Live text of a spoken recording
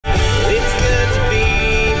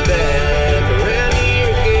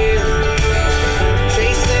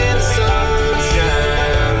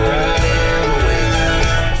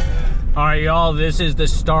Well, this is the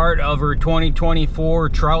start of our 2024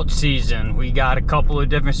 trout season. We got a couple of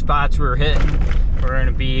different spots we're hitting. We're going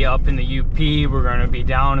to be up in the UP. We're going to be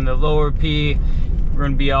down in the lower P. We're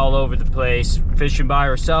going to be all over the place. Fishing by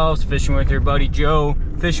ourselves, fishing with your buddy Joe,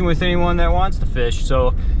 fishing with anyone that wants to fish.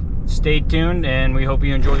 So stay tuned and we hope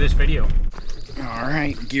you enjoy this video. All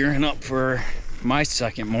right, gearing up for my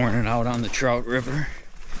second morning out on the Trout River.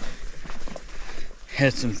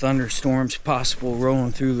 Had some thunderstorms possible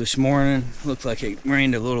rolling through this morning. Looked like it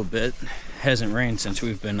rained a little bit. Hasn't rained since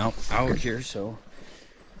we've been out here, so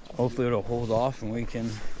hopefully it'll hold off and we can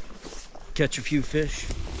catch a few fish.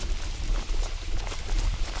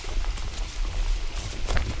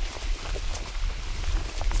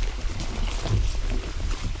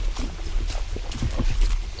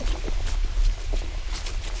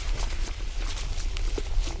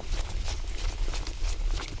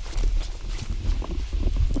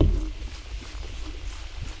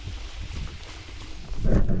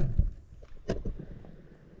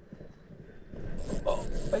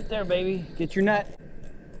 Right there, baby. Get your net.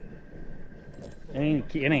 It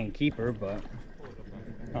ain't a keeper, but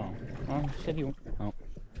oh, said you. Oh,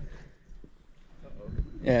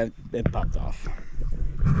 yeah, it popped off.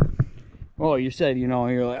 Well, you said you're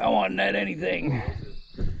like, I want net anything.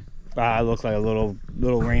 It looked like a little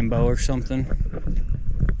rainbow or something.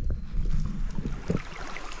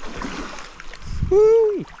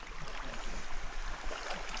 Woo!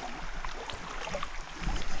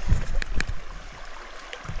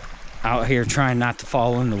 Out here trying not to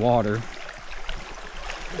fall in the water.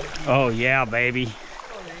 Oh yeah, baby.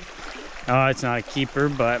 Oh, it's not a keeper,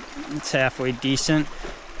 but it's halfway decent.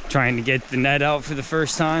 Trying to get the net out for the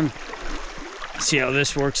first time. See how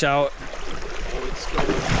this works out.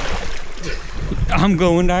 I'm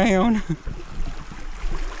going down.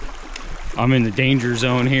 I'm in the danger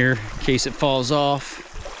zone here in case it falls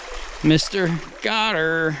off. Mister, got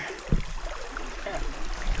her.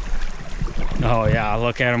 Oh yeah,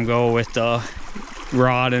 look at him go with the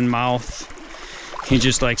rod and mouth. He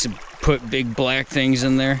just likes to put big black things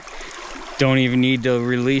in there. Don't even need to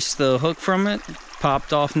release the hook from it.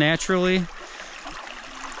 Popped off naturally.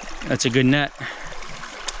 That's a good net.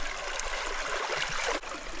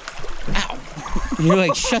 Ow! You're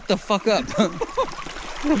like, shut the fuck up.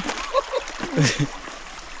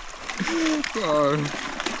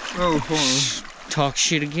 Oh, talk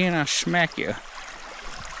shit again, I'll smack you.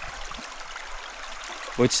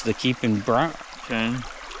 What's the keeping brown? 10.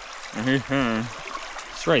 And here's 10.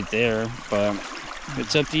 It's right there, but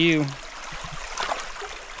it's up to you.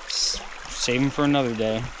 Save them for another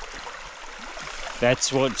day.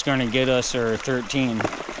 That's what's gonna get us our 13.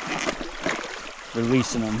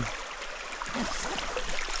 Releasing them.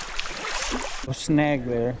 No snag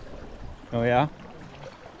there. Oh yeah?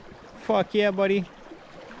 Fuck yeah, buddy.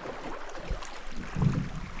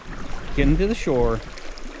 Getting to the shore.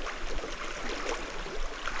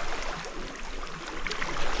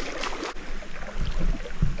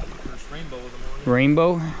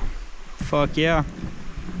 Rainbow? Fuck yeah. I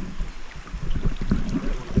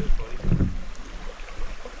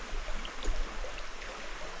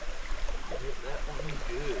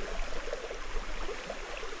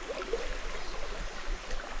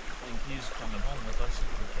think he's coming home with us if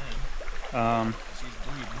we can. Because he's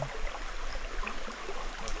bleeding.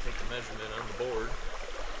 I'll take the measurement on the board.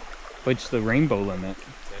 What's the rainbow limit? 10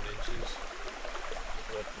 inches.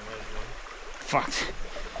 What the measuring? Fuck.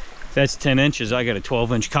 If that's 10 inches, I got a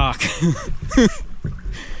 12-inch cock.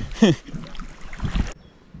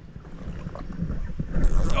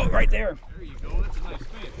 Oh, right there. There you go. That's a nice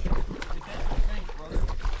fish. Get that. Thanks, brother.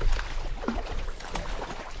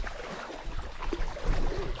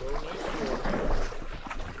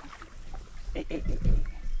 There you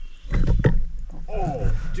go. Nice.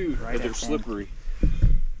 Oh, dude. Right, but they're slippery.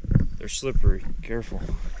 They're slippery. Careful.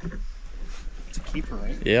 It's a keeper,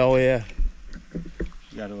 right? Yeah, oh yeah.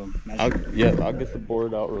 You gotta measure. I'll get the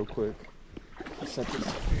board out real quick. Let's set this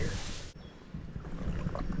up here.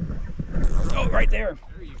 Oh, right there.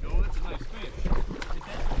 There you go. That's a nice fish. Get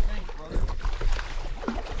that. Thanks, brother.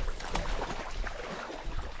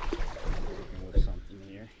 Something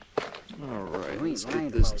here. All right. We ain't lying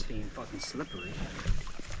about being fucking slippery.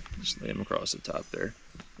 Just lay him across the top there.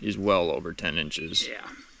 He's well over 10 inches. Yeah.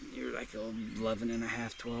 You're like 11 and a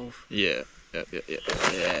half, 12. Yeah.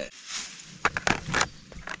 Yeah.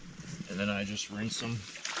 And then I just rinse them.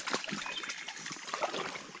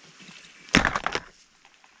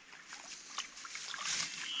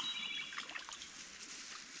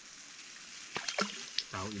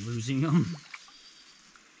 Without losing them.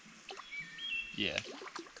 Yeah.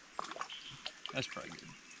 That's probably good.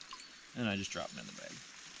 And I just drop them in the bag.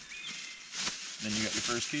 Then you got your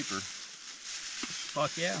first keeper.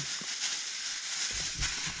 Fuck yeah.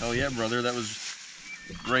 Hell yeah, brother. That was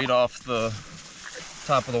right off the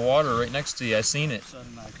top of the water right next to you. I seen it.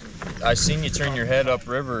 I seen you turn your head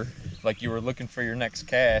upriver like you were looking for your next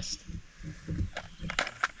cast.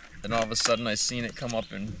 Then all of a sudden I seen it come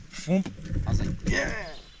up and whoomp. I was like, yeah!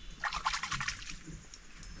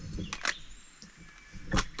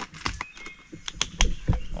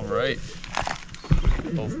 All right.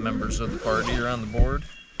 Both members of the party are on the board.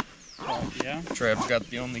 Oh, yeah. Trav's got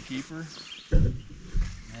the only keeper.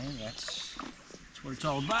 Hey, that's what it's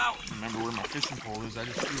all about. Remember where my fishing pole is? I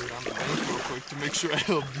just threw it on the bank real quick to make sure I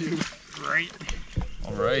helped you. Right.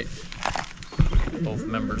 All right. Both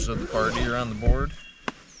members of the party are on the board.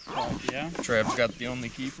 Oh, yeah. Trav's got the only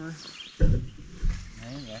keeper.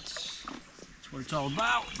 Hey, that's what it's all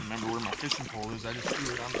about. Remember where my fishing pole is? I just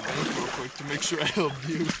threw it on the bank real quick to make sure I helped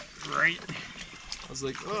you. Right. I was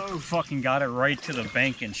like, oh. Fucking got it right to the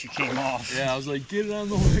bank and she came off. Yeah, I was like, get it on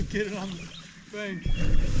the bank.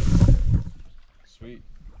 Sweet.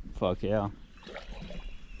 Fuck yeah.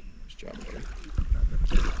 Nice job, buddy.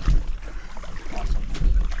 Awesome.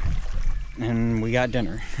 And we got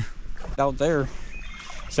dinner out there.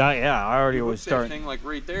 So yeah, I already was starting. That thing like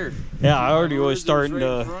right there. Yeah, I already was starting right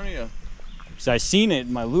in to. front of you. So I seen it,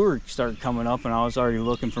 my lure started coming up, and I was already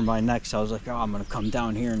looking for my next. So I was like, oh, I'm gonna come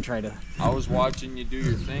down here and try to. I was watching you do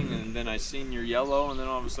your thing, and then I seen your yellow, and then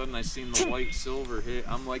all of a sudden I seen the white silver hit.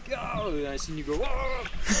 I'm like, oh, and I seen you go, oh!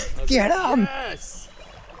 Get him! Yes!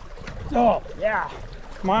 Oh yeah,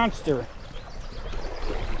 monster.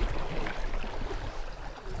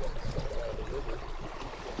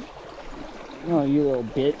 Oh, you little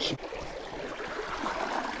bitch.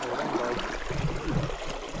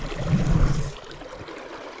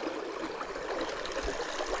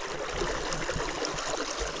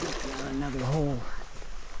 Another hole.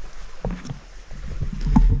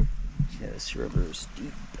 Yeah, this river is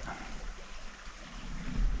deep.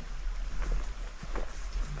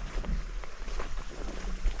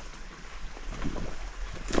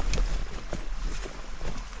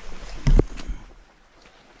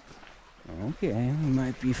 Okay, we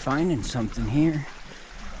might be finding something here.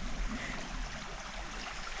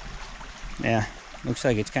 Yeah, looks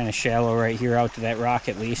like it's kind of shallow right here out to that rock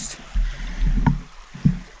at least.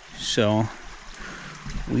 So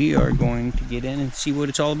we are going to get in and see what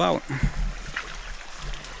it's all about.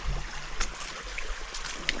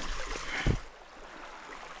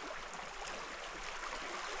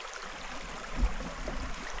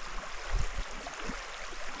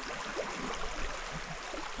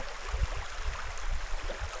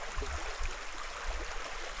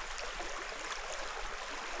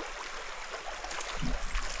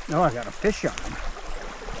 Oh, I got a fish on him.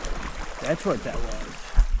 That's what that was.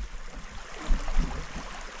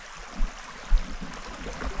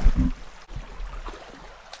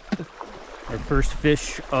 Our first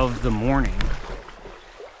fish of the morning.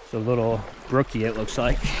 It's a little brookie, it looks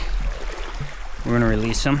like. We're gonna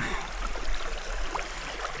release him.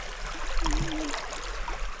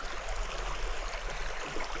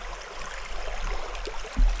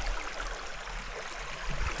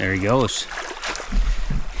 There he goes.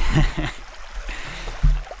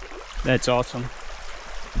 That's awesome.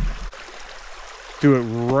 Threw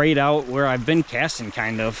it right out where I've been casting,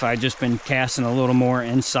 kind of. I've just been casting a little more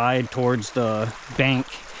inside towards the bank.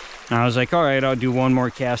 And I was like, all right, I'll do one more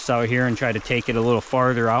cast out here and try to take it a little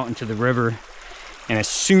farther out into the river. And as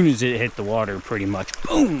soon as it hit the water, pretty much,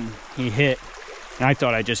 boom, he hit. And I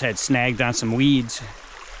thought I just had snagged on some weeds.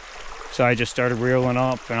 So I just started reeling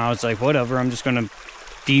up and I was like, whatever, I'm just gonna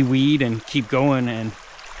de-weed and keep going. And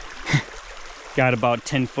got about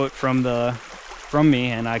 10 foot from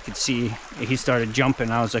me, and I could see he started jumping.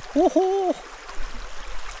 I was like, whoa!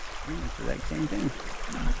 For that same thing.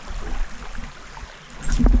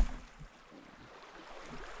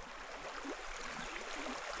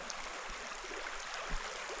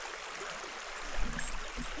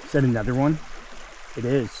 Is that another one? It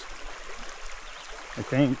is, I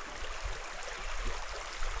think.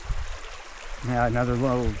 Yeah, another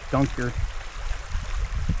little dunker.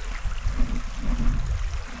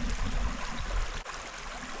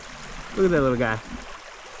 Look at that little guy.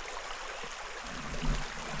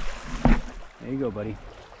 There you go, buddy.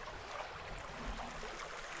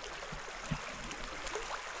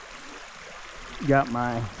 Got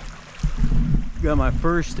my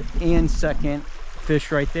first and second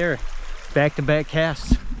fish right there. Back-to-back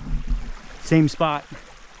casts. Same spot.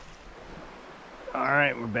 All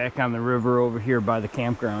right, we're back on the river over here by the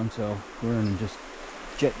campground, so we're gonna just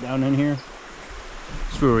jet down in here.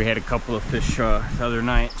 That's where we had a couple of fish the other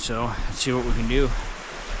night, so let's see what we can do.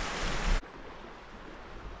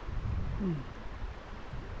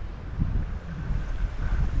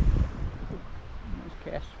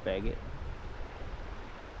 bass, faggot.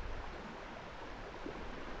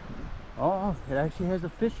 Oh, it actually has a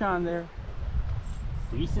fish on there.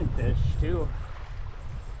 Decent fish, too.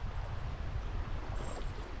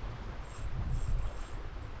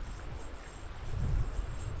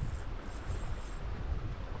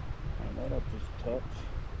 Line that up just a touch.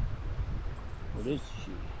 What is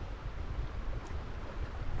she?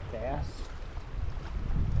 Bass?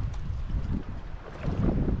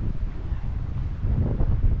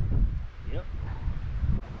 Yep.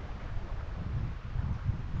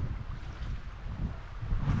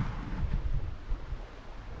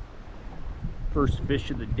 First fish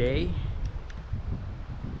of the day.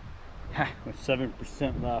 With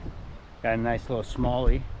 7% left. Got a nice little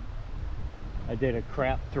smallie. I did a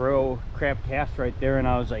crap cast right there, and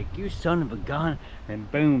I was like, you son of a gun, and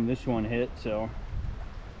boom, this one hit. So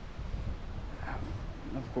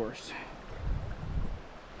of course.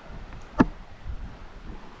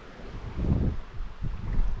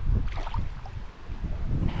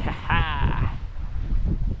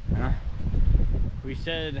 We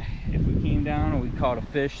said if we came down and we caught a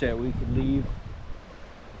fish that we could leave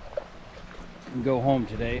and go home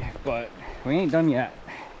today, but we ain't done yet.